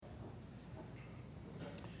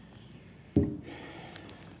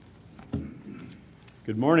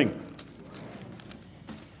Good morning.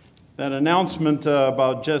 That announcement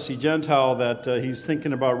about Jesse Gentile that he's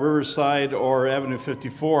thinking about Riverside or Avenue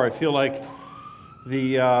 54, I feel like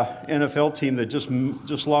the NFL team that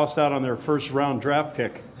just lost out on their first round draft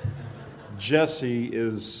pick. Jesse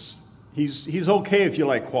he's okay if you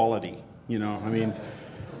like quality, you know. I mean,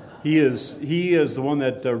 he is the one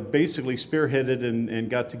that basically spearheaded and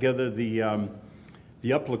got together the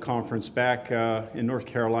UPLA conference back in North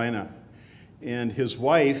Carolina. And his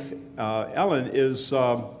wife, Ellen, is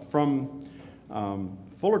from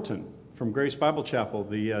Fullerton, from Grace Bible Chapel,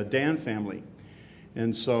 the Dan family.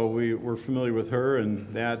 And so we're familiar with her and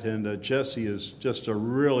that. And Jesse is just a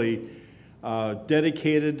really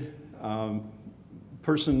dedicated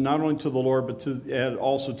person, not only to the Lord, but and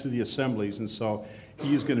also to the assemblies. And so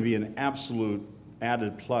he's going to be an absolute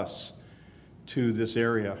added plus to this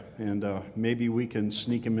area. And maybe we can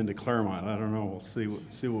sneak him into Claremont. I don't know. We'll see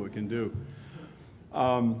what we can do.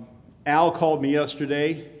 Al called me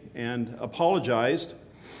yesterday and apologized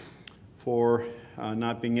for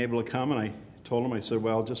not being able to come, and I told him, I said,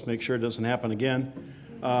 well, just make sure it doesn't happen again.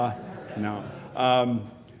 No.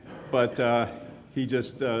 But he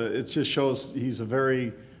just, it just shows he's a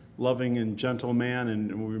very loving and gentle man,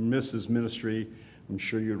 and we miss his ministry. I'm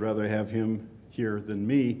sure you'd rather have him here than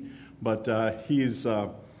me, but he's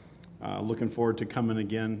looking forward to coming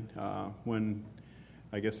again when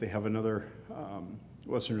I guess they have another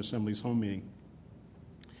Western Assembly's home meeting.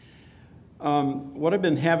 What I've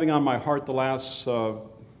been having on my heart the last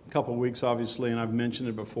couple of weeks, obviously, and I've mentioned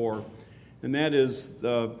it before, and that is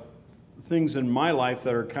the things in my life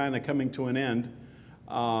that are kind of coming to an end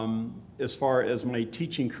as far as my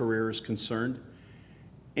teaching career is concerned.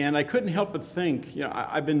 And I couldn't help but think, you know,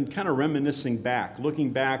 I've been kind of reminiscing back, looking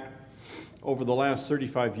back over the last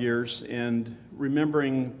 35 years and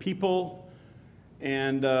remembering people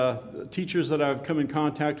and teachers that I've come in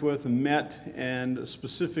contact with and met, and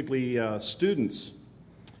specifically students.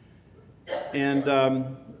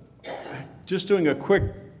 And just doing a quick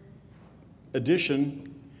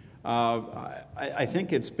addition, I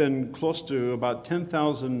think it's been close to about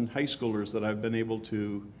 10,000 high schoolers that I've been able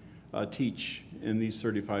to teach in these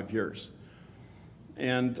 35 years.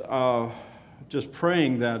 And just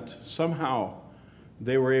praying that somehow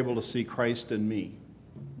they were able to see Christ in me.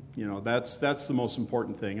 You know, that's the most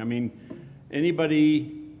important thing. I mean,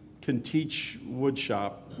 anybody can teach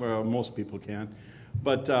woodshop. Well, most people can.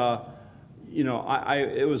 But, you know,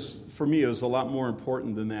 for me, it was a lot more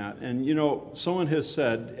important than that. And, you know, someone has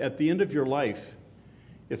said, at the end of your life,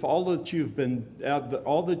 if all that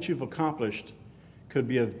you've accomplished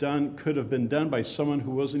could have been done by someone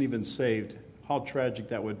who wasn't even saved, how tragic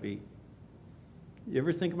that would be. You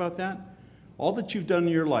ever think about that? All that you've done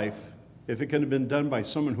in your life, if it could have been done by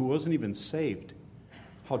someone who wasn't even saved,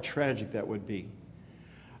 how tragic that would be.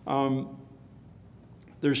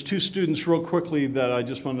 There's two students real quickly that I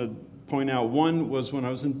just want to point out. One was when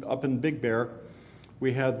I was up in Big Bear.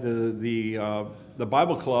 We had the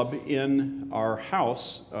Bible club in our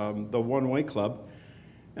house, the One Way Club.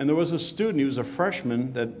 And there was a student, he was a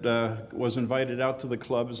freshman, that was invited out to the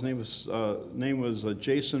club. His name was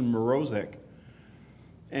Jason Morozek.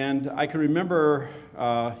 And I can remember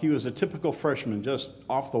he was a typical freshman, just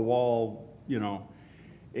off the wall, you know,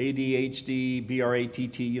 ADHD,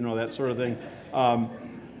 BRATT, you know, that sort of thing.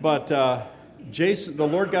 But Jason, the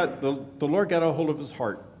Lord got a hold of his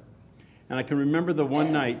heart. And I can remember the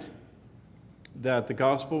one night that the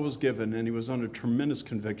gospel was given, and he was under tremendous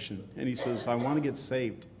conviction. And he says, I want to get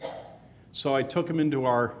saved. So I took him into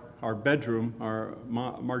our bedroom,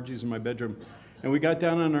 Margie's in my bedroom, and we got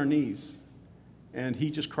down on our knees. And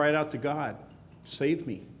he just cried out to God, save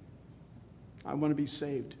me. I want to be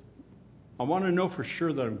saved. I want to know for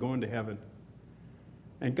sure that I'm going to heaven.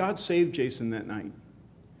 And God saved Jason that night.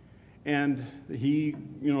 And he,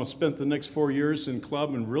 you know, spent the next 4 years in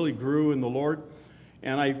club and really grew in the Lord.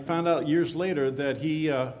 And I found out years later that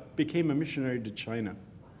he became a missionary to China.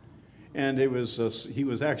 And he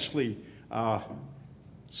was actually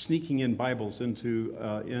sneaking in Bibles into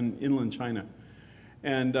in inland China.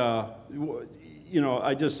 And you know,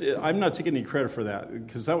 I'm not taking any credit for that,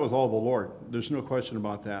 because that was all the Lord. There's no question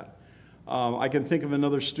about that. I can think of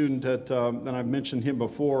another student and I've mentioned him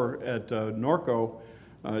before at Norco,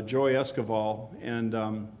 Joey Escoval,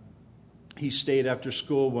 and he stayed after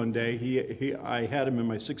school one day. I had him in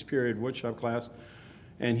my 6th period woodshop class,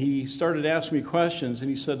 and he started asking me questions, and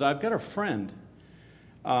he said, I've got a friend,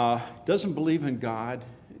 doesn't believe in God,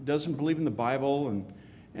 doesn't believe in the Bible, and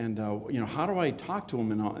you know, how do I talk to him?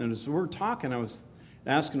 And as we were talking, I was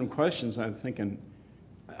asking him questions. I'm thinking,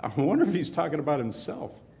 I wonder if he's talking about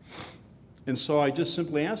himself. And so I just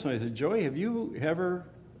simply asked him, I said, Joey, have you ever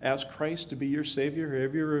asked Christ to be your Savior?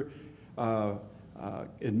 Have you ever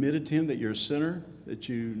admitted to him that you're a sinner,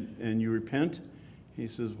 and you repent? He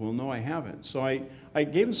says, well, no, I haven't. So I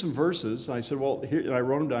gave him some verses. I said, well, here, and I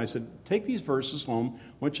wrote them down. I said, take these verses home.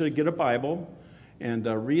 I want you to get a Bible and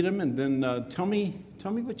read them, and then tell me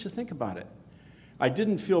what you think about it. I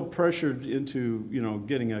didn't feel pressured into,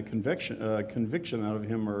 getting a conviction out of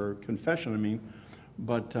him, or confession, I mean.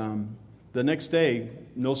 But the next day,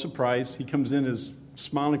 no surprise, he comes in as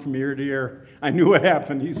smiling from ear to ear. I knew what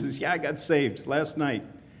happened. He says, yeah, I got saved last night.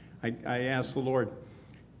 I asked the Lord.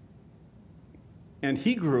 And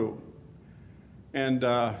he grew. And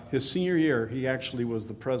his senior year, he actually was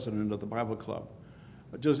the president of the Bible Club.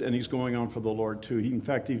 And he's going on for the Lord, too. In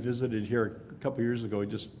fact, he visited here a couple years ago. He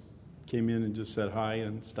just came in and just said hi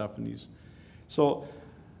and stuff. And so,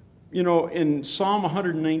 in Psalm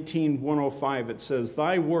 119, 105, it says,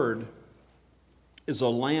 thy word is a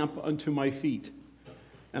lamp unto my feet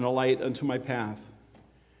and a light unto my path.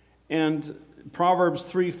 And Proverbs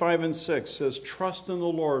 3, 5, and 6 says, trust in the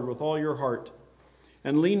Lord with all your heart,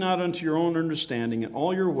 and lean not unto your own understanding. In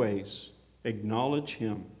all your ways acknowledge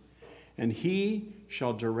him, and he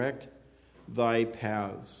shall direct thy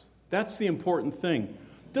paths. That's the important thing.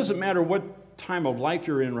 It doesn't matter what time of life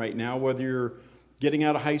you're in right now, whether you're getting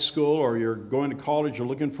out of high school or you're going to college or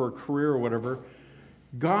looking for a career or whatever.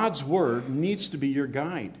 God's word needs to be your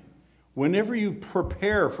guide. Whenever you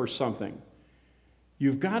prepare for something,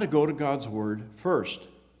 you've got to go to God's word first.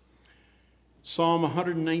 Psalm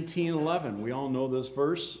 119:11, we all know this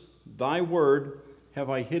verse. Thy word have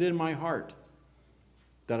I hid in my heart,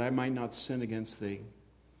 that I might not sin against thee.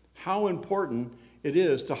 How important it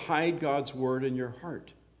is to hide God's word in your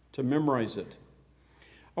heart, to memorize it.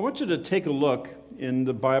 I want you to take a look in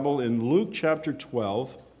the Bible in Luke chapter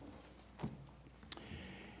 12.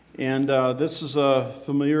 And this is a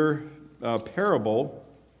familiar parable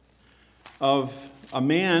of a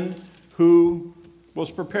man who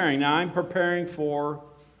was preparing. Now, I'm preparing for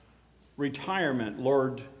retirement,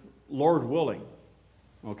 Lord willing.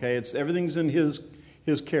 Okay, everything's in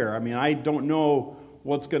his care. I mean, I don't know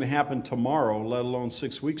what's going to happen tomorrow, let alone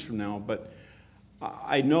 6 weeks from now, but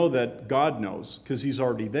I know that God knows, because he's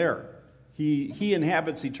already there. He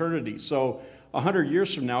inhabits eternity. So 100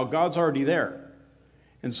 years from now, God's already there.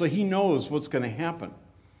 And so he knows what's going to happen.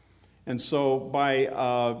 And so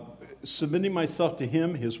by submitting myself to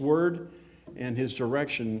him, his word, and his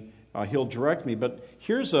direction, he'll direct me. But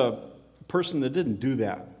here's a person that didn't do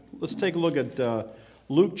that. Let's take a look at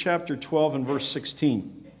Luke chapter 12 and verse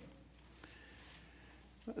 16.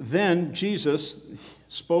 Then Jesus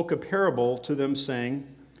spoke a parable to them, saying,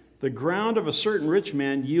 the ground of a certain rich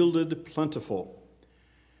man yielded plentiful.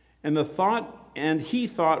 And he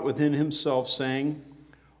thought within himself, saying,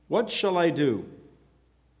 what shall I do,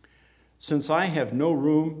 since I have no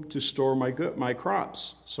room to store my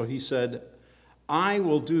crops? So he said, I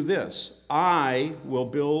will do this. I will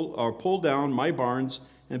build or pull down my barns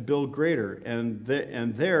and build greater, and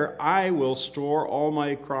there I will store all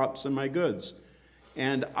my crops and my goods.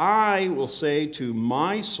 And I will say to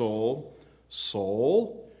my soul,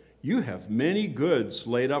 soul, you have many goods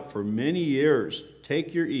laid up for many years.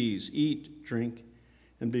 Take your ease, eat, drink,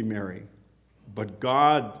 and be merry. But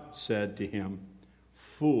God said to him,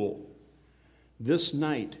 fool, this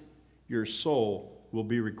night your soul will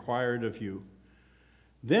be required of you.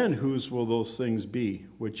 Then whose will those things be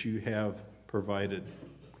which you have provided?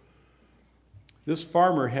 This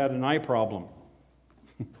farmer had an eye problem.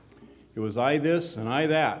 It was I this and I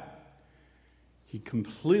that. He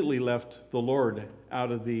completely left the Lord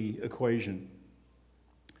out of the equation.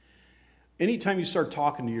 Anytime you start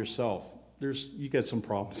talking to yourself, you get some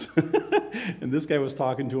problems. And this guy was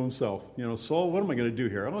talking to himself. Soul, what am I going to do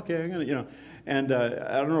here? Okay, I'm going to, And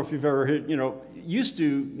I don't know if you've ever heard, used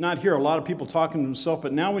to not hear a lot of people talking to themselves,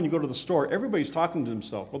 but now when you go to the store, everybody's talking to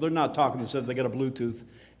themselves. Well, they're not talking to themselves. They got a Bluetooth,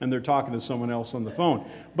 and they're talking to someone else on the phone.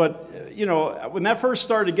 But, when that first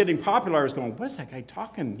started getting popular, I was going, what is that guy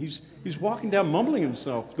talking? He's walking down, mumbling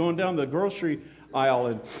himself, going down the grocery aisle,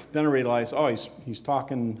 and then I realized, he's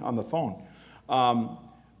talking on the phone.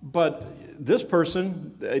 But this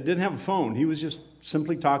person didn't have a phone. He was just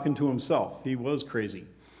simply talking to himself. He was crazy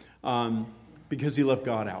because he left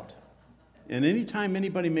God out. And anytime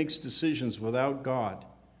anybody makes decisions without God,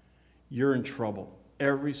 you're in trouble.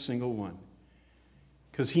 Every single one.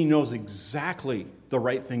 Because he knows exactly the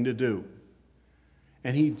right thing to do.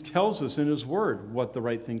 And he tells us in his word what the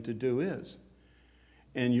right thing to do is.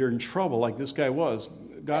 And you're in trouble like this guy was.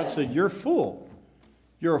 God said, you're a fool.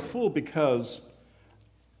 You're a fool because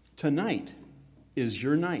tonight is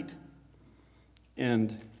your night.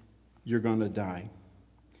 And you're going to die.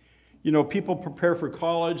 People prepare for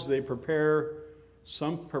college.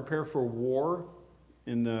 Some prepare for war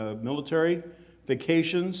in the military,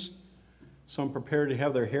 vacations. Some prepare to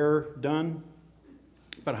have their hair done.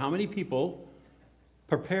 But how many people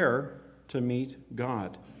prepare to meet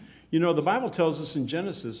God? The Bible tells us in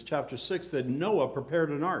Genesis chapter 6 that Noah prepared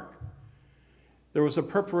an ark. There was a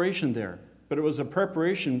preparation there, but it was a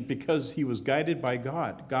preparation because he was guided by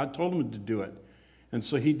God. God told him to do it. And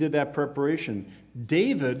so he did that preparation.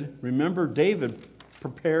 David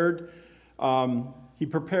prepared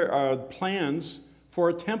plans for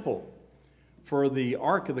a temple, for the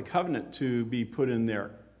Ark of the Covenant to be put in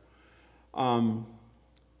there.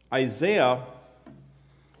 Isaiah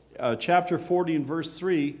chapter 40 and verse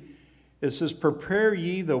 3, it says, "Prepare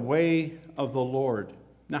ye the way of the Lord."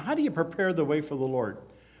 Now, how do you prepare the way for the Lord?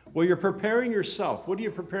 Well, you're preparing yourself. What are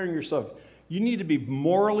you preparing yourself? You need to be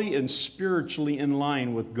morally and spiritually in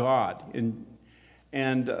line with God. And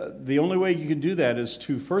the only way you can do that is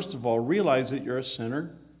to, first of all, realize that you're a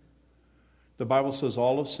sinner. The Bible says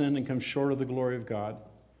all have sinned and come short of the glory of God.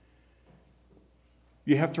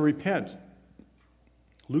 You have to repent.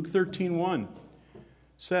 Luke 13:1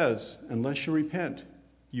 says, "Unless you repent,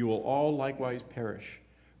 you will all likewise perish."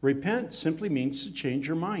 Repent simply means to change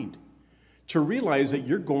your mind, to realize that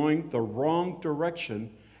you're going the wrong direction,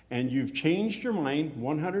 and you've changed your mind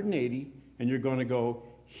 180, and you're going to go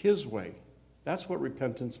His way. That's what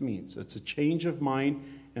repentance means. It's a change of mind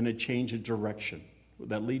and a change of direction.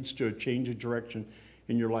 That leads to a change of direction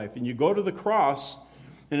in your life. And you go to the cross,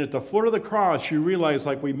 and at the foot of the cross, you realize,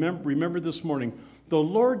 like we remember this morning, the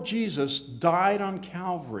Lord Jesus died on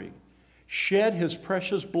Calvary, shed His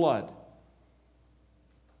precious blood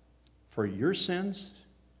for your sins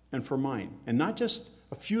and for mine. And not just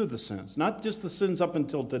a few of the sins, not just the sins up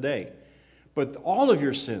until today, but all of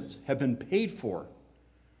your sins have been paid for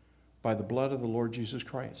by the blood of the Lord Jesus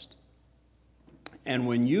Christ. And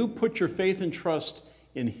when you put your faith and trust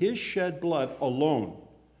in His shed blood alone,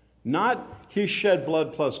 not His shed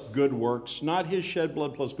blood plus good works, not His shed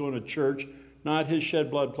blood plus going to church, not His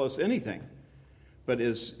shed blood plus anything, but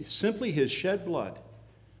is simply His shed blood,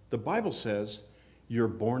 the Bible says you're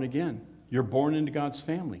born again. You're born into God's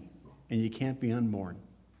family, and you can't be unborn.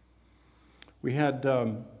 We had,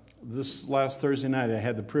 this last Thursday night, I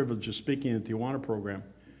had the privilege of speaking at the Awana program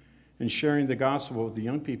and sharing the gospel with the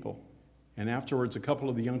young people. And afterwards, a couple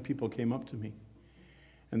of the young people came up to me,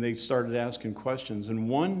 and they started asking questions. And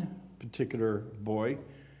one particular boy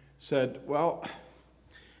said, "Well,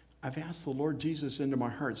 I've asked the Lord Jesus into my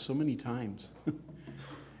heart so many times."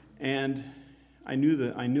 And I knew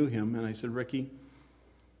him, and I said, "Ricky,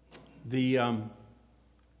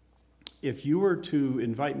 if you were to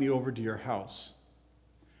invite me over to your house,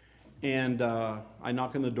 and I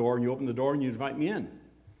knock on the door, and you open the door, and you invite me in.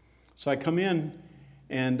 So I come in,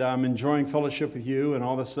 and I'm enjoying fellowship with you, and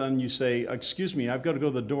all of a sudden you say, 'Excuse me, I've got to go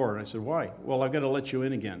to the door.' And I said, 'Why?' 'Well, I've got to let you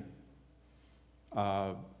in again.'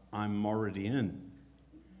 'I'm already in.'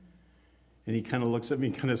 And he kind of looks at me,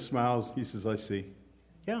 kind of smiles. He says, 'I see.'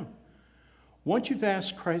 Yeah. Once you've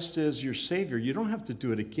asked Christ as your Savior, you don't have to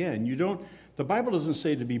do it again. The Bible doesn't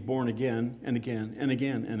say to be born again and again and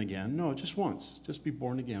again and again. No, just once. Just be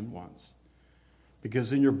born again once.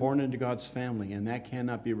 Because then you're born into God's family, and that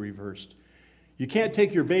cannot be reversed. You can't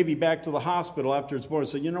take your baby back to the hospital after it's born and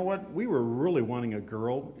say, 'You know what? We were really wanting a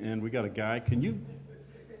girl, and we got a guy. Can you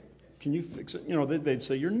fix it?' They'd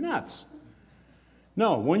say, 'You're nuts.'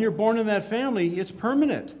 No, when you're born in that family, it's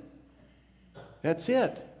permanent. That's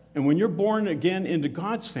it. And when you're born again into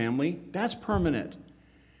God's family, that's permanent.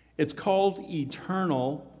 It's called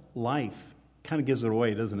eternal life. Kind of gives it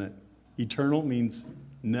away, doesn't it? Eternal means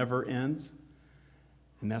never ends.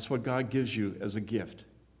 And that's what God gives you as a gift.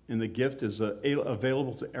 And the gift is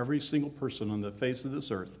available to every single person on the face of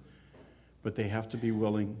this earth. But they have to be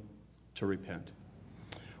willing to repent.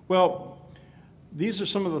 Well, these are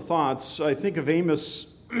some of the thoughts. I think of Amos.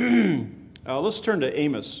 Let's turn to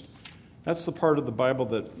Amos. That's the part of the Bible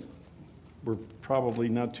that we're probably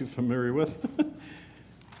not too familiar with.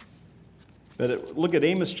 But look at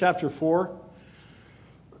Amos chapter 4.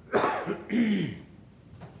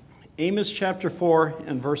 Amos chapter 4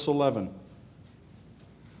 and verse 11.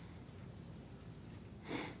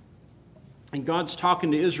 And God's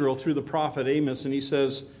talking to Israel through the prophet Amos, and he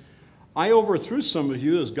says, "I overthrew some of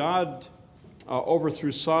you as God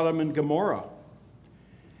overthrew Sodom and Gomorrah.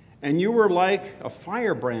 And you were like a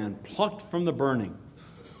firebrand plucked from the burning.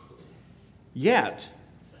 Yet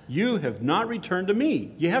you have not returned to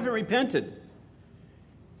me." You haven't repented.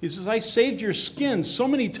 He says, "I saved your skin so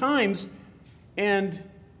many times, and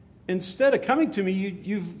instead of coming to me,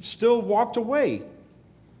 you've still walked away.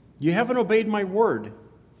 You haven't obeyed my word,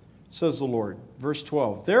 says the Lord. Verse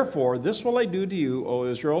 12, therefore, this will I do to you, O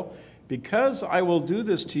Israel, because I will do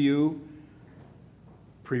this to you.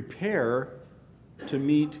 Prepare to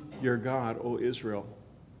meet your God, O Israel.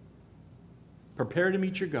 Prepare to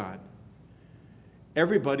meet your God.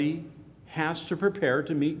 Everybody has to prepare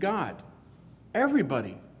to meet God.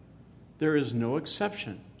 Everybody. There is no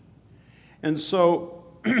exception. And so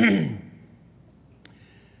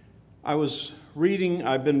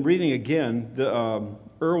I've been reading again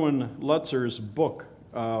Erwin Lutzer's book,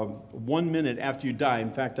 1 Minute After You Die.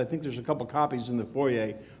 In fact, I think there's a couple copies in the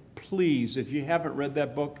foyer. Please, if you haven't read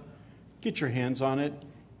that book, get your hands on it.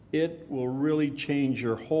 It will really change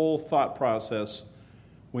your whole thought process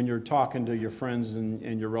when you're talking to your friends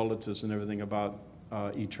and your relatives and everything about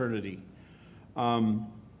eternity.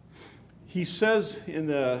 He says in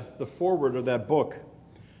the foreword of that book,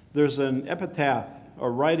 there's an epitaph, a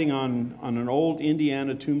writing on an old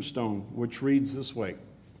Indiana tombstone, which reads this way: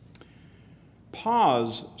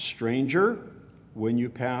 pause, stranger, when you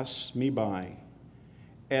pass me by.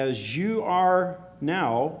 As you are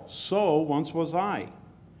now, so once was I.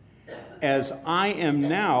 As I am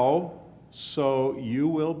now, so you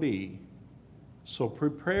will be. So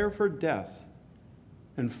prepare for death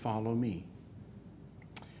and follow me.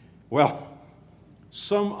 Well,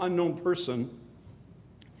 some unknown person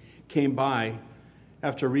came by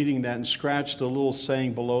after reading that and scratched a little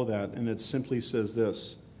saying below that, and it simply says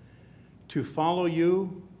this: to follow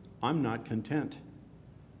you, I'm not content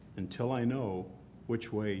until I know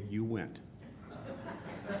which way you went.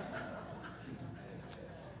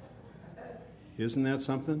 Isn't that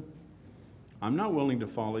something? I'm not willing to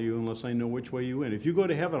follow you unless I know which way you went. If you go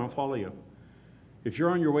to heaven, I'll follow you. If you're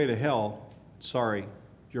on your way to hell, sorry,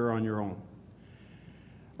 you're on your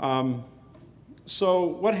own. So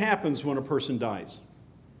what happens when a person dies?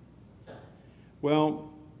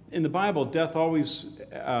 Well, in the Bible, death always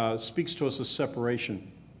speaks to us as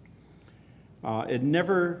separation. It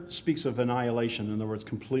never speaks of annihilation, in other words,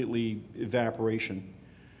 completely evaporation.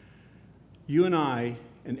 You and I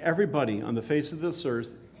and everybody on the face of this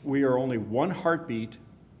earth, we are only one heartbeat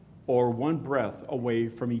or one breath away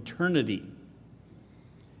from eternity.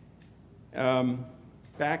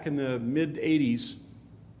 Back in the mid-'80s,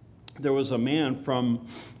 there was a man from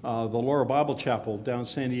the Laurel Bible Chapel down in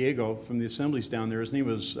San Diego, from the assemblies down there. His name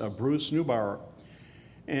was Bruce Neubauer.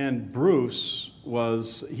 And Bruce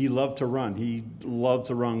he loved to run. He loved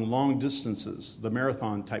to run long distances, the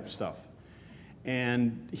marathon type stuff.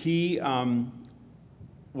 And he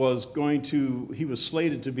was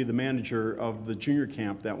slated to be the manager of the junior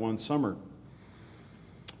camp that one summer.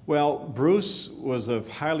 Well, Bruce was a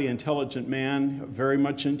highly intelligent man, very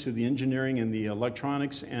much into the engineering and the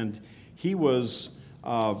electronics, and he was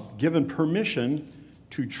given permission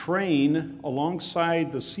to train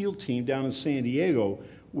alongside the SEAL team down in San Diego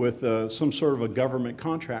with some sort of a government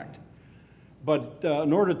contract. But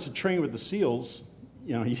in order to train with the SEALs,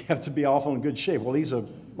 you have to be awful in good shape. Well, he's a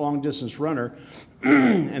long-distance runner,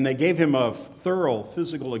 and they gave him a thorough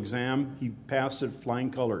physical exam. He passed it flying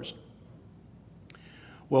colors.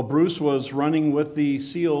 Well, Bruce was running with the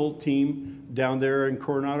SEAL team down there in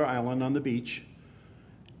Coronado Island on the beach,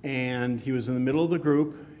 and he was in the middle of the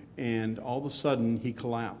group, and all of a sudden he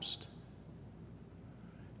collapsed.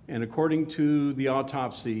 And according to the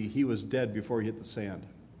autopsy, he was dead before he hit the sand.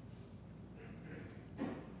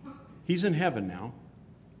 He's in heaven now.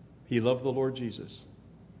 He loved the Lord Jesus.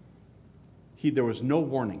 There was no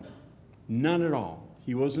warning, none at all.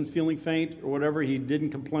 He wasn't feeling faint or whatever. He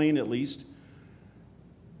didn't complain, at least.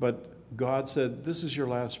 But God said, "This is your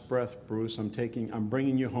last breath, Bruce. I'm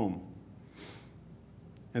bringing you home."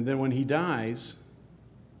 And then when he dies,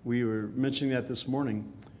 we were mentioning that this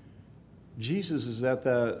morning, Jesus is at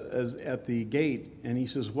the gate, and he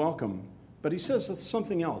says, "Welcome." But he says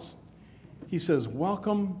something else. He says,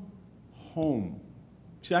 "Welcome home."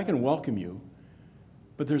 See, I can welcome you,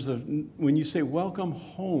 but when you say welcome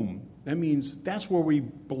home, that means that's where we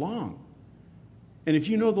belong. And if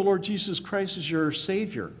you know the Lord Jesus Christ as your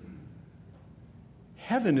Savior,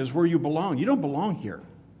 heaven is where you belong. You don't belong here.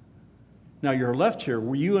 Now, you're left here,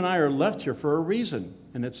 where you and I are left here for a reason,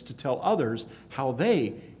 and it's to tell others how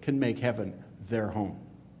they can make heaven their home.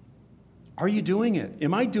 Are you doing it?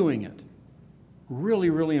 Am I doing it?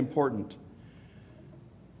 Really, really important.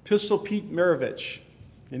 Pistol Pete Maravich.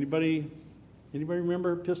 Anybody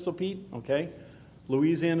remember Pistol Pete? Okay.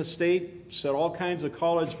 Louisiana State set all kinds of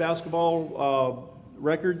college basketball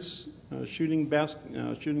records, playing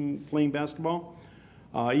basketball.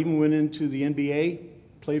 Even went into the NBA,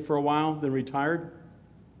 played for a while, then retired.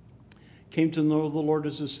 Came to know the Lord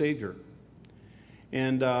as his Savior.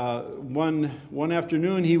 And one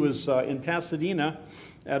afternoon, he was in Pasadena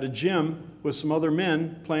at a gym with some other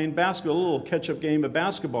men playing basketball, a little catch-up game of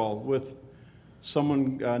basketball with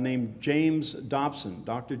someone named James Dobson,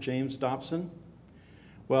 Dr. James Dobson.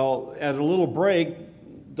 Well, at a little break,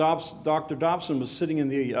 Dr. Dobson was sitting in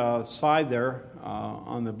the side there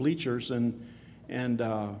on the bleachers, and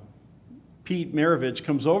Pete Maravich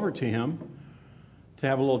comes over to him to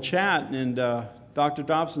have a little chat, and Dr.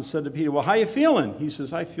 Dobson said to Peter, "Well, how you feeling?" He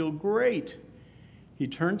says, "I feel great." He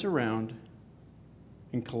turns around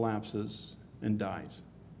and collapses and dies.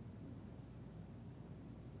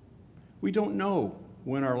 We don't know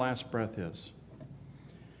when our last breath is.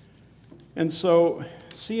 And so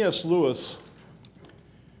C.S. Lewis,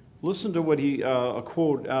 listen to what a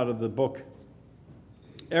quote out of the book.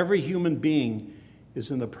 "Every human being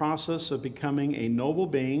is in the process of becoming a noble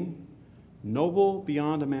being, noble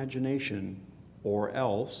beyond imagination, or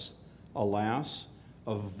else, alas,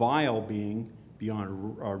 a vile being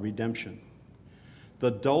beyond redemption. The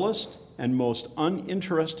dullest and most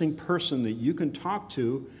uninteresting person that you can talk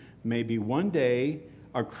to may be one day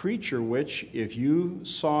a creature which, if you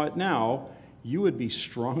saw it now, you would be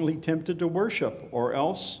strongly tempted to worship, or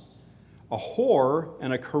else a horror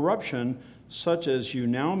and a corruption such as you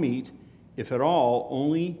now meet, if at all,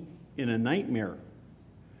 only in a nightmare.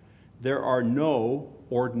 There are no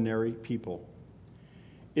ordinary people.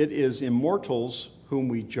 It is immortals whom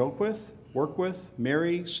we joke with, work with,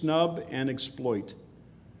 marry, snub, and exploit.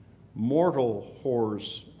 Mortal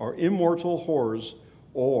horrors, or immortal horrors,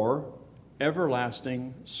 or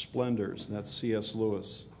everlasting splendors." That's C.S.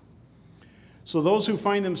 Lewis. So those who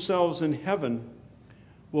find themselves in heaven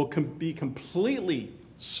will be completely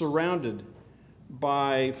surrounded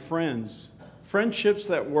by friendships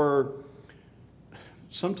that were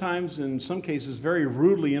sometimes, in some cases, very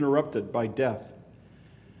rudely interrupted by death.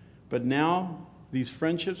 But now these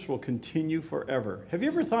friendships will continue forever. Have you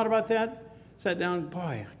ever thought about that? Sat down,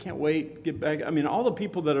 boy, I can't wait, get back. I mean, all the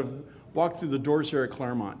people that have walked through the doors here at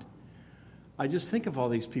Claremont, I just think of all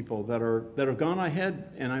these people that have gone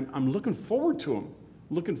ahead, and I'm looking forward to them,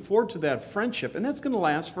 looking forward to that friendship, and that's going to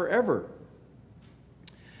last forever.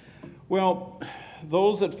 Well,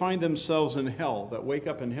 those that find themselves in hell, that wake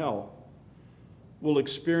up in hell, will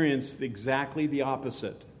experience exactly the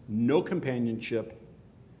opposite. No companionship.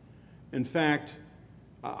 In fact,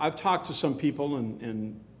 I've talked to some people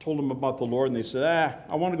and told them about the Lord, and they said,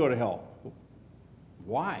 I want to go to hell.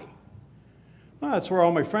 Why? Well, that's where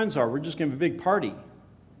all my friends are. We're just going to have a big party.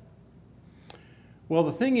 Well,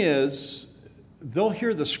 the thing is, they'll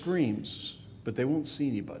hear the screams, but they won't see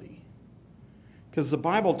anybody. Because the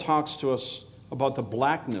Bible talks to us about the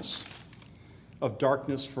blackness of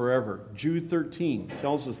darkness forever. Jude 13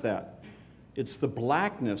 tells us that. It's the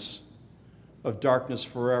blackness of darkness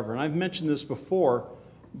forever. And I've mentioned this before,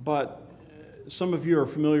 but some of you are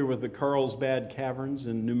familiar with the Carlsbad Caverns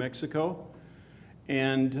in New Mexico.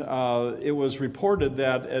 And it was reported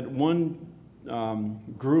that at one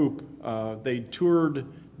group, they toured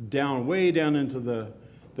way down into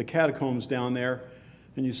the catacombs down there,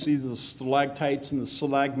 and you see the stalactites and the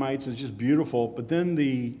stalagmites. It's just beautiful. But then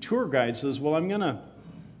the tour guide says, well,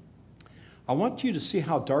 I want you to see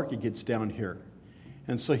how dark it gets down here.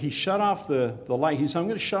 And so he shut off the light. He said, I'm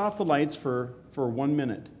going to shut off the lights for 1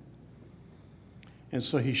 minute. And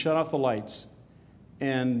so he shut off the lights.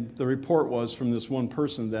 And the report was from this one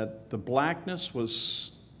person that the blackness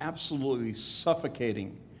was absolutely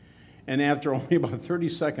suffocating. And after only about 30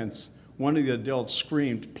 seconds, one of the adults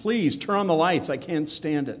screamed, please turn on the lights. I can't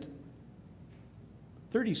stand it.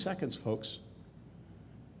 30 seconds, folks.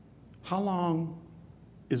 How long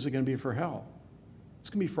is it going to be for hell? It's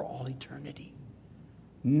going to be for all eternity.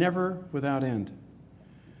 Never without end.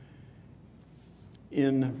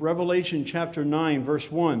 In Revelation chapter 9,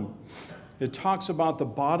 verse 1, it talks about the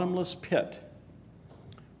bottomless pit.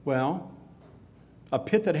 Well, a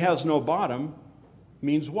pit that has no bottom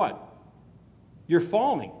means what? You're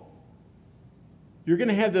falling. You're going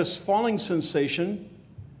to have this falling sensation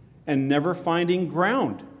and never finding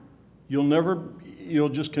ground. You'll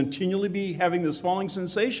just continually be having this falling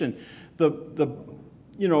sensation.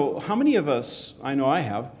 How many of us, I know I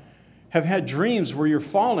have had dreams where you're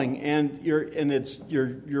falling and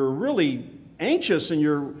you're really anxious and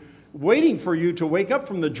you're waiting for you to wake up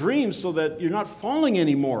from the dream so that you're not falling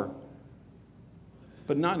anymore.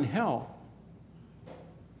 But not in hell,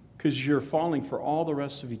 because you're falling for all the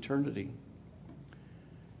rest of eternity.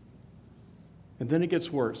 And then it gets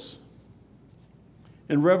worse.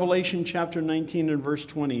 In Revelation chapter 19 and verse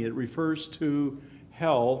 20, it refers to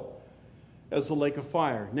hell as the lake of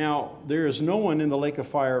fire. Now, there is no one in the lake of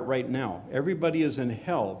fire right now. Everybody is in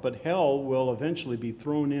hell, but hell will eventually be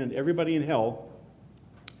thrown in. Everybody in hell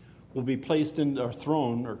will be placed in or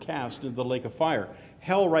thrown or cast into the lake of fire.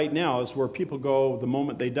 Hell right now is where people go the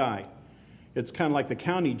moment they die. It's kind of like the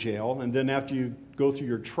county jail, and then after you go through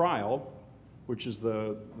your trial, which is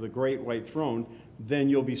the great white throne, then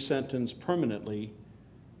you'll be sentenced permanently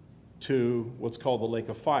to what's called the lake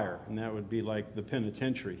of fire, and that would be like the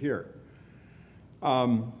penitentiary here.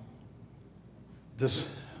 This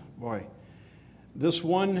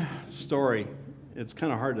one story, it's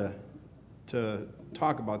kind of hard to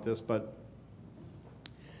talk about this, but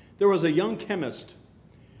there was a young chemist,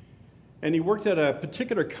 and he worked at a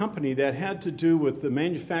particular company that had to do with the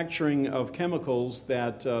manufacturing of chemicals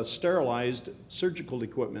that sterilized surgical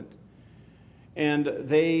equipment. And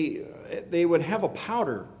they would have a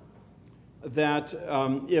powder that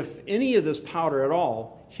if any of this powder at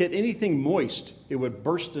all hit anything moist, it would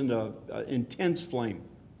burst into intense flame.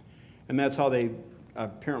 And that's how they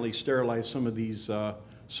apparently sterilized some of these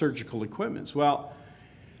surgical equipments. Well,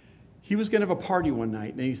 he was going to have a party one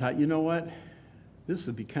night, and he thought, you know what? This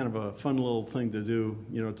would be kind of a fun little thing to do,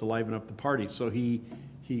 to liven up the party. So he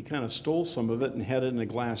kind of stole some of it and had it in a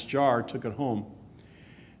glass jar, took it home.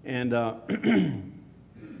 And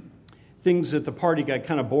things at the party got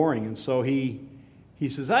kind of boring, and so he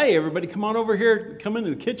says, hey, everybody, come on over here, come into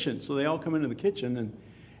the kitchen. So they all come into the kitchen,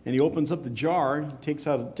 and he opens up the jar, he takes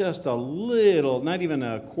out just a little, not even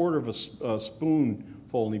a quarter of a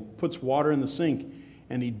spoonful, and he puts water in the sink,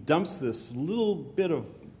 and he dumps this little bit of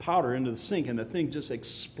powder into the sink, and the thing just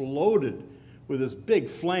exploded with this big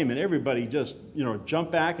flame, and everybody just,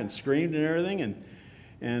 jumped back and screamed and everything,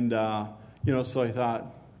 and so I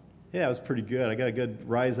thought, yeah, it was pretty good. I got a good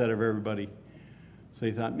rise out of everybody. So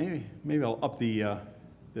he thought, maybe I'll up the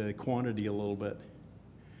quantity a little bit.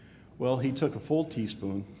 Well, he took a full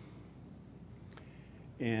teaspoon,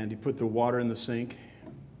 and he put the water in the sink,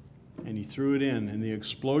 and he threw it in, and the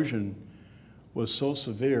explosion was so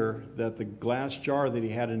severe that the glass jar that he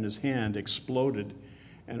had in his hand exploded,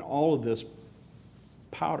 and all of this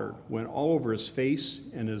powder went all over his face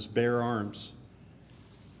and his bare arms.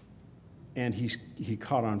 And he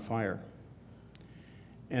caught on fire.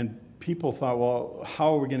 And people thought, well,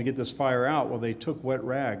 how are we going to get this fire out? Well, they took wet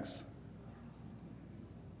rags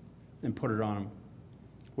and put it on him,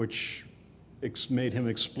 which made him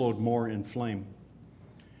explode more in flame.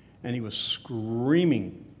 And he was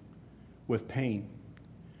screaming with pain.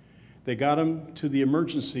 They got him to the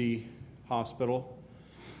emergency hospital,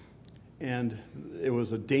 and it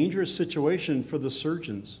was a dangerous situation for the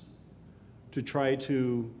surgeons to try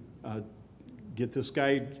to get this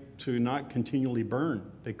guy to not continually burn.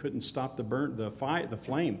 They couldn't stop the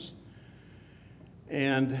flames.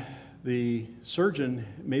 And the surgeon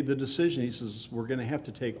made the decision. He says, we're going to have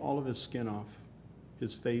to take all of his skin off,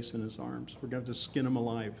 his face and his arms. We're going to have to skin him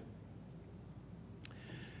alive.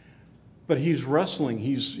 But he's wrestling,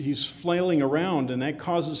 he's flailing around, and that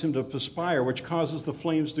causes him to perspire, which causes the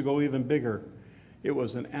flames to go even bigger. It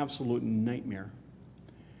was an absolute nightmare.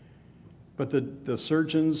 But the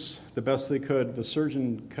surgeons, the best they could, the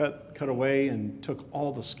surgeon cut away and took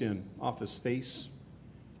all the skin off his face,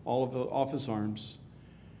 off his arms,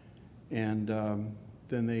 and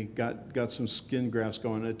then they got some skin grafts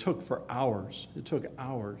going. It took hours. It took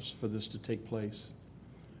hours for this to take place.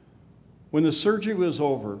 When the surgery was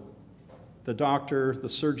over, the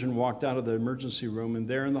surgeon walked out of the emergency room, and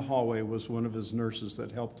there in the hallway was one of his nurses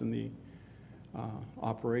that helped in the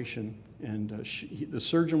operation. And the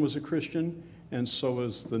surgeon was a Christian, and so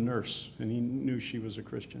was the nurse, and he knew she was a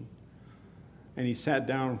Christian. And he sat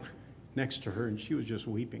down next to her, and she was just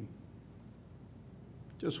weeping.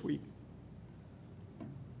 Just weeping.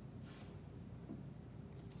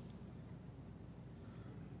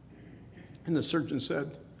 And the surgeon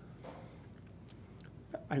said,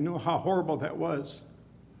 I know how horrible that was,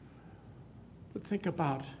 but think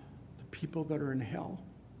about the people that are in hell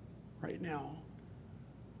right now.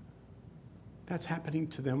 That's happening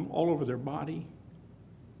to them all over their body,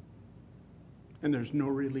 and there's no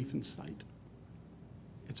relief in sight.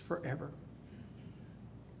 It's forever.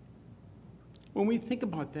 When we think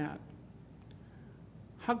about that,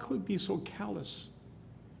 how could we be so callous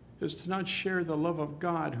as to not share the love of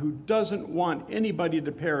God, who doesn't want anybody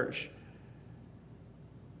to perish?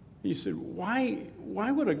 You said, why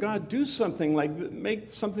would a God do something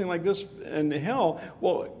make something like this in hell?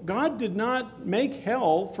 Well, God did not make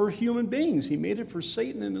hell for human beings. He made it for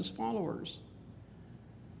Satan and his followers.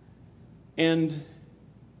 And,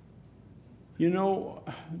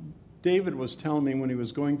 David was telling me when he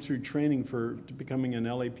was going through training to becoming an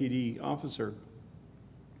LAPD officer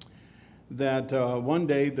that one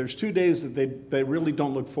day, there's 2 days that they really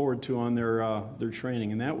don't look forward to on their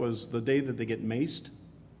training, and that was the day that they get maced,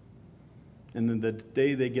 and then the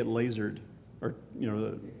day they get lasered, or,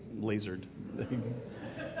 lasered.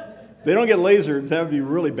 They don't get lasered, that would be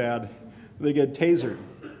really bad. They get tasered.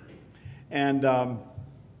 And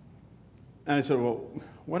I said, well,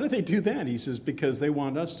 why do they do that? He says, because they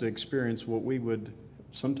want us to experience what we would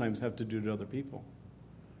sometimes have to do to other people.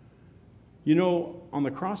 On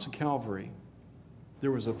the cross of Calvary,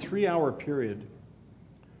 there was a 3-hour period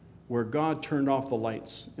where God turned off the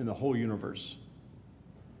lights in the whole universe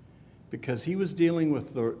because he was dealing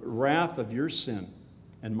with the wrath of your sin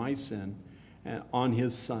and my sin on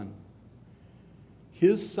his Son.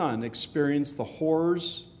 His Son experienced the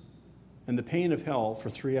horrors and the pain of hell for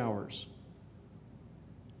 3 hours,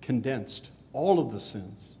 condensed all of the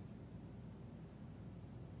sins.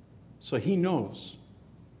 So he knows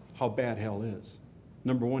how bad hell is.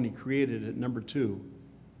 Number one, he created it. Number two,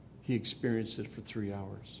 he experienced it for 3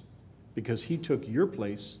 hours because he took your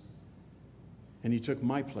place and he took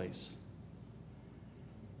my place.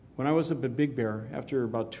 When I was up at Big Bear, after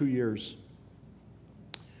about 2 years,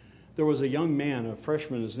 there was a young man, a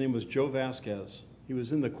freshman, his name was Joe Vasquez. He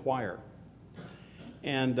was in the choir.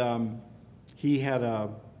 And he had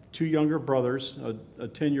 2 younger brothers, a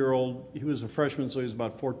 10-year-old, he was a freshman, so he was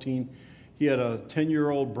about 14. He had a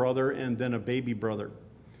 10-year-old brother and then a baby brother.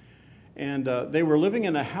 And they were living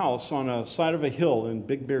in a house on a side of a hill in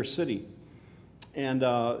Big Bear City. And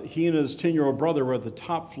he and his 10-year-old brother were at the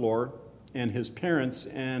top floor, and his parents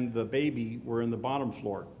and the baby were in the bottom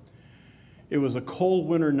floor. It was a cold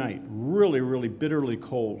winter night, really, really bitterly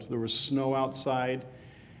cold. There was snow outside,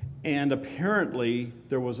 and apparently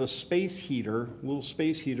there was a space heater, little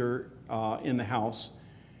space heater in the house,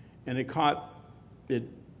 and it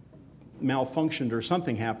malfunctioned or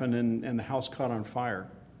something happened, and the house caught on fire.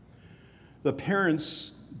 The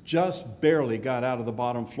parents just barely got out of the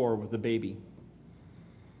bottom floor with the baby.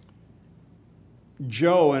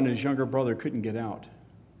 Joe and his younger brother couldn't get out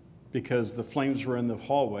because the flames were in the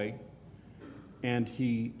hallway, and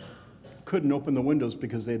he couldn't open the windows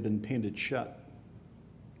because they had been painted shut.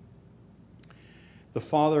 The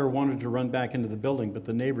father wanted to run back into the building, but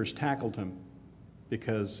the neighbors tackled him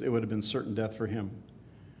because it would have been certain death for him.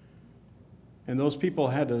 And those people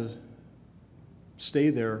had to stay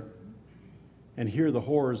there and hear the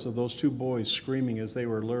horrors of those 2 boys screaming as they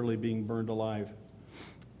were literally being burned alive.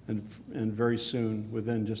 And very soon,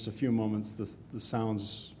 within just a few moments, the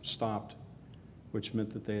sounds stopped, which meant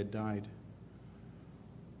that they had died.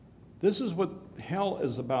 This is what hell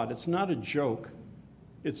is about. It's not a joke.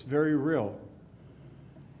 It's very real.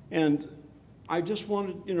 And I just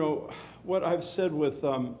wanted, what I've said with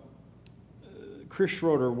Chris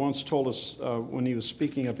Schroeder once told us when he was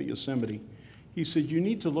speaking up at Yosemite. He said, you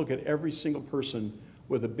need to look at every single person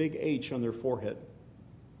with a big H on their forehead.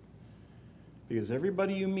 Because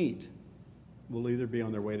everybody you meet will either be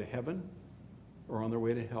on their way to heaven or on their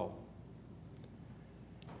way to hell.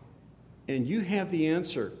 And you have the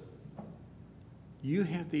answer. You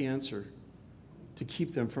have the answer to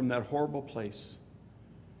keep them from that horrible place.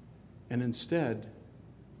 And instead,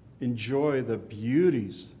 enjoy the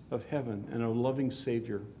beauties of heaven and a loving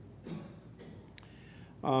Savior.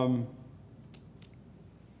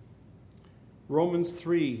 Romans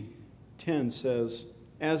 3:10 says,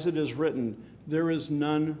 as it is written, there is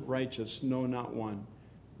none righteous, no, not one.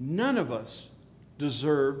 None of us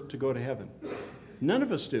deserve to go to heaven. None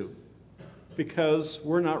of us do, because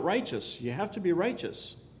we're not righteous. You have to be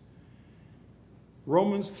righteous.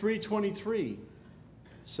 Romans 3:23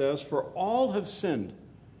 says, for all have sinned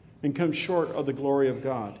and come short of the glory of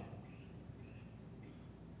God.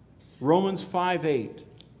 Romans 5:8,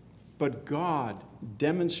 but God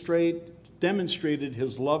demonstrated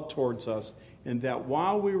his love towards us in that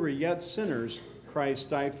while we were yet sinners,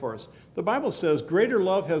 Christ died for us. The Bible says, greater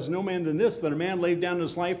love has no man than this, that a man laid down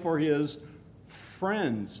his life for his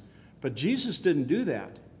friends. But Jesus didn't do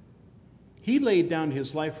that. He laid down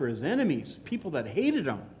his life for his enemies, people that hated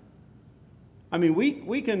him. I mean,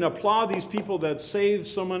 we can applaud these people that save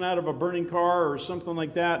someone out of a burning car or something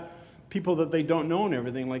like that, people that they don't know and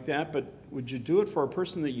everything like that, but would you do it for a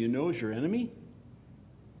person that you know is your enemy?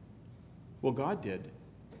 Well, God did.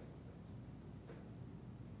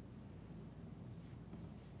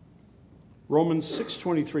 Romans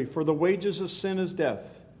 6:23, for the wages of sin is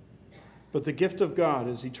death, but the gift of God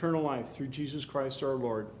is eternal life through Jesus Christ our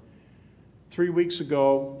Lord. 3 weeks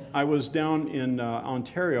ago, I was down in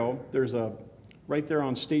Ontario. There's right there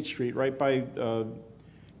on State Street, right by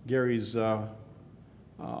Gary's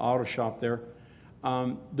auto shop there.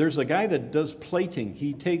 There's a guy that does plating.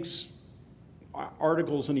 He takes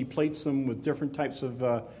articles and he plates them with different types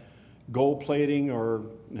of gold plating, or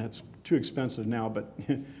that's too expensive now, but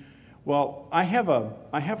well, I have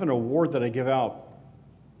an award that I give out.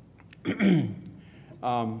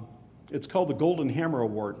 It's called the Golden Hammer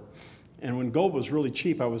Award. And when gold was really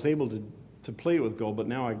cheap, I was able to plate it with gold, but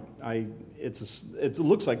now it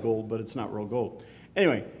looks like gold, but it's not real gold.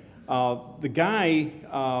 Anyway, the guy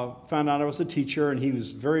found out I was a teacher, and he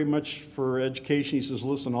was very much for education. He says,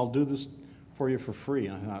 listen, I'll do this for you for free.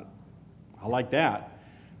 And I thought, I like that.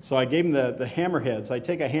 So I gave him the hammerheads. I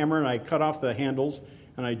take a hammer and I cut off the handles,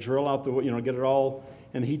 and I drill out get it all,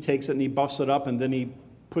 and he takes it and he buffs it up, and then he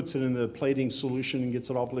puts it in the plating solution and gets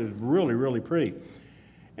it all plated. Really, really pretty.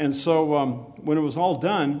 And so when it was all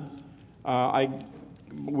done, a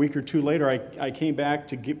week or two later, I came back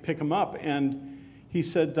to pick him up, and he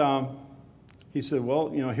said, well,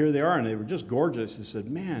 here they are, and they were just gorgeous. He said,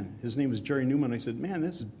 man, his name is Jerry Newman. I said, man,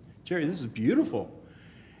 Jerry, this is beautiful.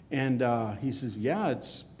 And he says, yeah,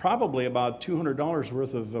 it's probably about $200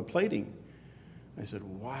 worth of plating. I said,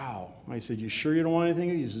 wow. I said, you sure you don't want anything?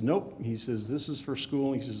 He says, nope. He says, this is for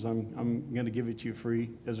school. He says, I'm going to give it to you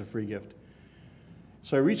as a free gift.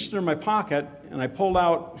 So I reached into my pocket, and I pulled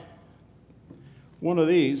out one of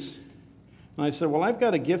these, and I said, well, I've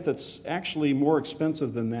got a gift that's actually more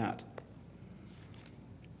expensive than that.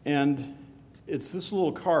 And it's this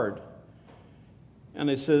little card. And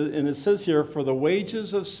it says here, for the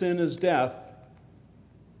wages of sin is death,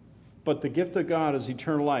 but the gift of God is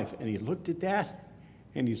eternal life. And he looked at that,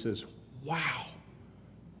 and he says, wow.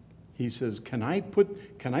 He says, can I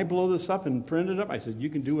blow this up and print it up? I said, you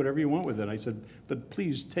can do whatever you want with it. I said, but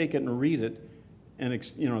please take it and read it. And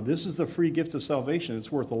this is the free gift of salvation.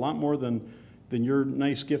 It's worth a lot more than your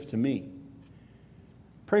nice gift to me.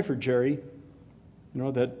 Pray for Jerry,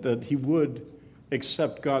 that he would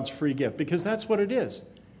accept God's free gift, because that's what it is.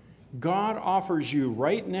 God offers you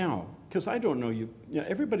right now, because I don't know you.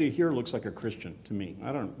 Everybody here looks like a Christian to me.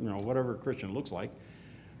 I don't know whatever a Christian looks like.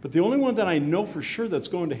 But the only one that I know for sure that's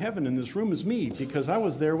going to heaven in this room is me, because I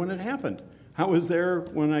was there when it happened. I was there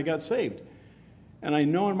when I got saved. And I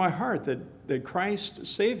know in my heart that Christ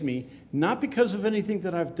saved me, not because of anything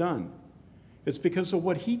that I've done. It's because of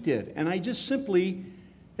what he did. And I just simply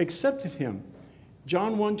accepted him.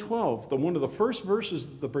 John 1:12, one of the first verses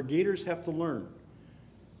the brigaders have to learn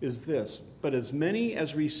is this: but as many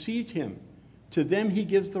as received him, to them he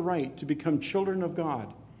gives the right to become children of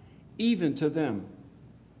God, even to them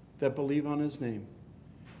that believe on his name.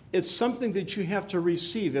 It's something that you have to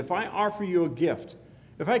receive. If I offer you a gift,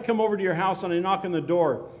 if I come over to your house and I knock on the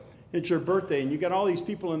door, it's your birthday, and you got all these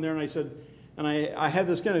people in there, and I said, and I had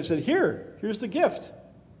this guy, and I said, here's the gift.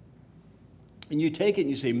 And you take it and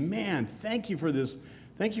you say, man, thank you for this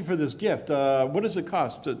gift. What does it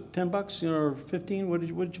cost? $10, or 15? What did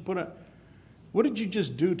you put up? What did you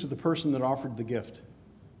just do to the person that offered the gift?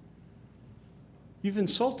 You've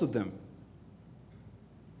insulted them.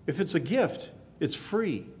 If it's a gift, it's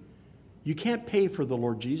free. You can't pay for the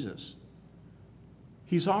Lord Jesus.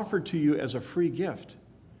 He's offered to you as a free gift.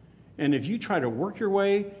 And if you try to work your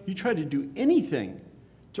way, you try to do anything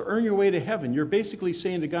to earn your way to heaven, you're basically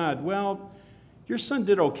saying to God, well, your son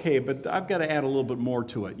did okay, but I've got to add a little bit more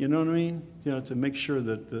to it. You know what I mean? To make sure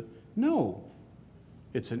that no.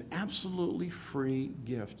 It's an absolutely free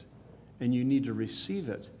gift, and you need to receive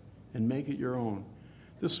it and make it your own.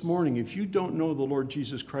 This morning, if you don't know the Lord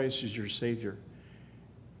Jesus Christ as your Savior,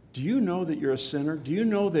 do you know that you're a sinner? Do you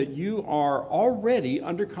know that you are already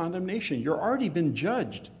under condemnation? You're already been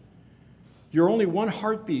judged. You're only one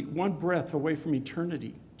heartbeat, one breath away from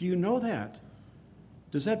eternity. Do you know that?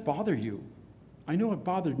 Does that bother you? I know it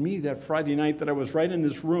bothered me that Friday night that I was right in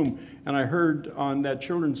this room, and I heard on that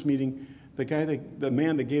children's meeting the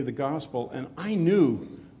man that gave the gospel, and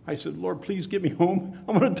I said, Lord, please get me home.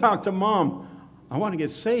 I want to talk to Mom. I want to get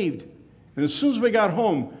saved. And as soon as we got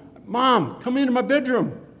home, Mom, come into my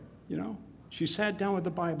bedroom. She sat down with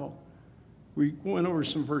the Bible. We went over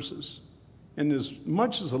some verses. And as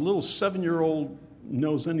much as a little 7-year-old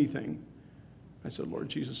knows anything, I said, Lord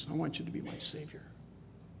Jesus, I want you to be my Savior.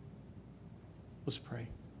 Let's pray.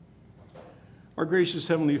 Our gracious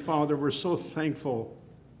Heavenly Father, we're so thankful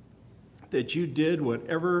that you did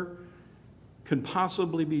whatever can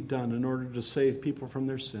possibly be done in order to save people from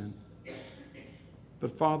their sin.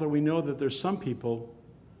 But Father, we know that there's some people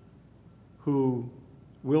who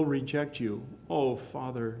will reject you. Oh,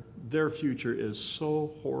 Father, their future is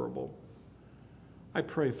so horrible. I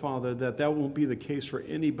pray, Father, that won't be the case for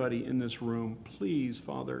anybody in this room. Please,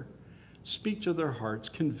 Father, speak to their hearts.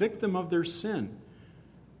 Convict them of their sin.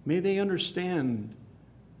 May they understand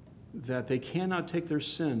that they cannot take their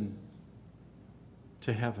sin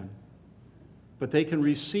to heaven. but they can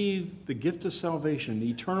receive the gift of salvation,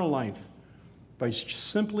 eternal life, by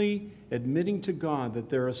simply admitting to God that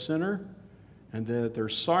they're a sinner and that they're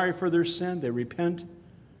sorry for their sin. They repent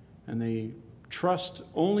and they trust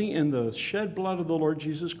only in the shed blood of the Lord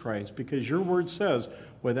Jesus Christ, because your word says,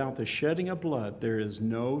 without the shedding of blood, there is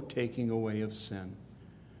no taking away of sin.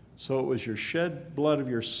 So it was your shed blood of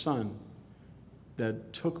your Son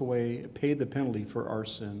that paid the penalty for our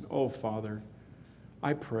sin. Oh, Father,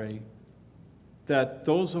 I pray that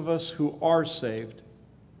those of us who are saved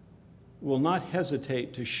will not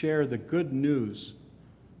hesitate to share the good news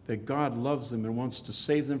that God loves them and wants to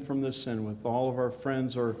save them from their sin with all of our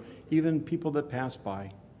friends or even people that pass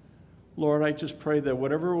by. Lord, I just pray that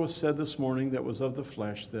whatever was said this morning that was of the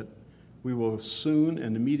flesh, that we will soon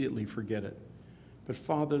and immediately forget it. But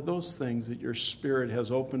Father, those things that your Spirit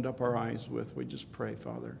has opened up our eyes with, we just pray,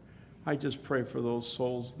 Father. I just pray for those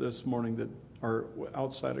souls this morning that are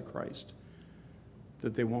outside of Christ,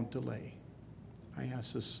 that they won't delay. I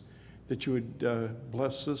ask this, that you would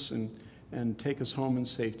bless us and take us home in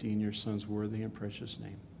safety in your Son's worthy and precious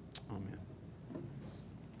name. Amen.